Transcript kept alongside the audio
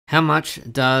How much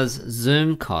does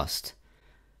Zoom cost?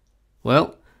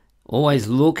 Well, always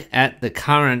look at the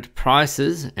current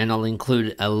prices, and I'll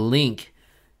include a link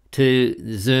to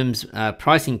Zoom's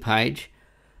pricing page.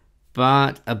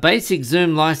 But a basic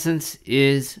Zoom license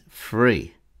is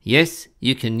free. Yes,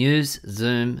 you can use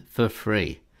Zoom for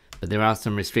free, but there are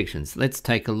some restrictions. Let's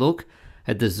take a look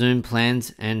at the Zoom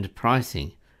plans and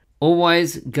pricing.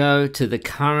 Always go to the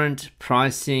current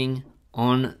pricing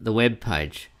on the web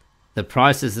page. The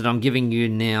prices that I'm giving you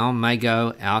now may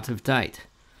go out of date.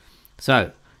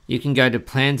 So you can go to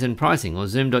plans and pricing or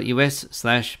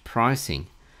zoom.us/pricing.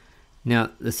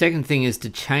 Now, the second thing is to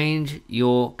change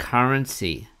your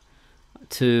currency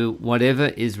to whatever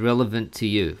is relevant to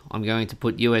you. I'm going to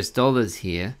put US dollars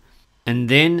here, and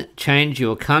then change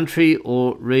your country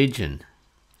or region.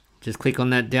 Just click on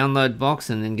that download box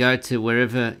and then go to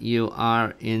wherever you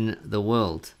are in the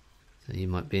world. So you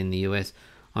might be in the US.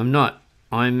 I'm not.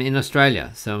 I'm in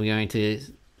Australia. So I'm going to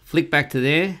flick back to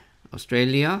there,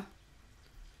 Australia.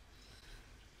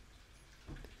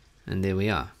 And there we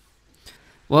are.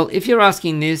 Well, if you're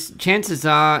asking this, chances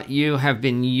are you have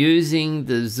been using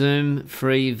the Zoom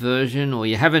free version, or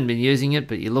you haven't been using it,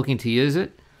 but you're looking to use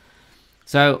it.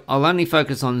 So I'll only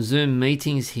focus on Zoom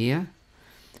meetings here.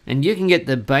 And you can get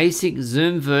the basic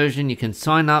Zoom version. You can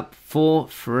sign up for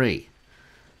free.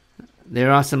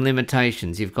 There are some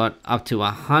limitations. You've got up to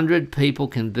 100 people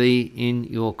can be in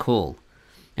your call.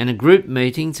 And a group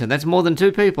meeting, so that's more than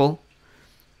 2 people,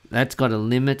 that's got a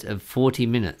limit of 40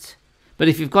 minutes. But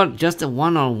if you've got just a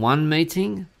one-on-one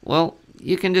meeting, well,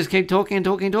 you can just keep talking and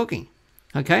talking and talking.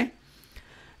 Okay?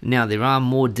 Now, there are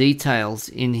more details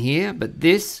in here, but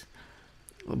this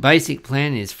basic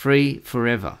plan is free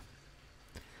forever.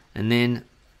 And then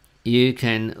you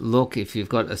can look, if you've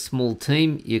got a small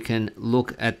team, you can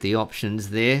look at the options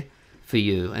there for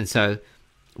you. And so,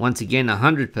 once again,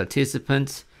 100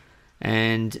 participants,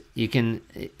 and you can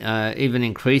even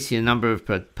increase your number of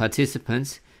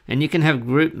participants, and you can have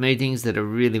group meetings that are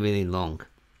really, really long.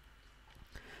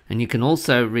 And you can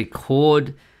also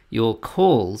record your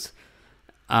calls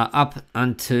up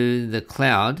onto the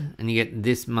cloud, and you get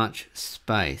this much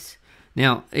space.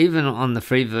 Now, even on the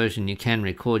free version, you can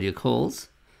record your calls,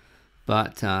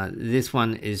 but this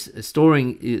one is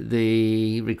storing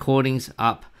the recordings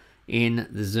up in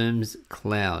the Zoom's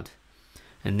cloud.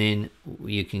 And then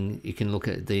you can look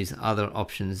at these other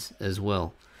options as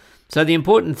well. So the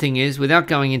important thing is, without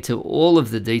going into all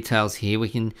of the details here, we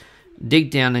can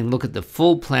dig down and look at the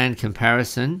full plan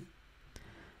comparison.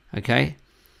 Okay,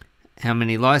 how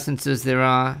many licenses there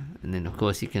are, and then of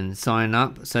course you can sign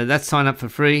up. So that's sign up for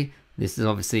free. This is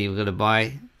obviously you've got to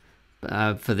buy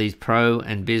for these Pro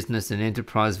and Business and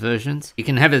Enterprise versions. You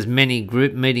can have as many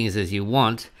group meetings as you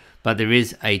want, but there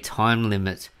is a time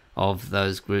limit of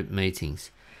those group meetings.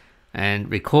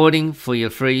 And recording for your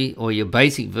free or your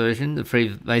basic version, the free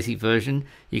basic version,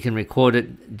 you can record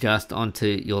it just onto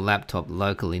your laptop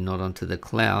locally, not onto the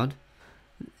cloud.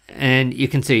 And you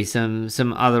can see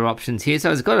some other options here.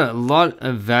 So it's got a lot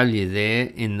of value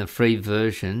there in the free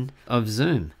version of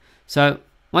Zoom. So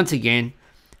once again,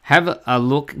 have a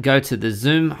look, go to the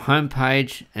Zoom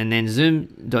homepage and then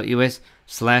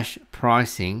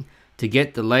zoom.us/pricing to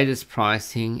get the latest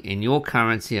pricing in your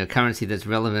currency, a currency that's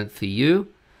relevant for you.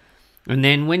 And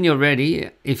then when you're ready,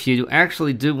 if you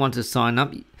actually do want to sign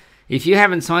up, if you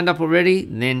haven't signed up already,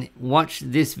 then watch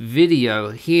this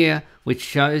video here, which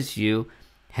shows you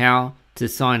how to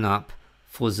sign up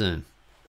for Zoom.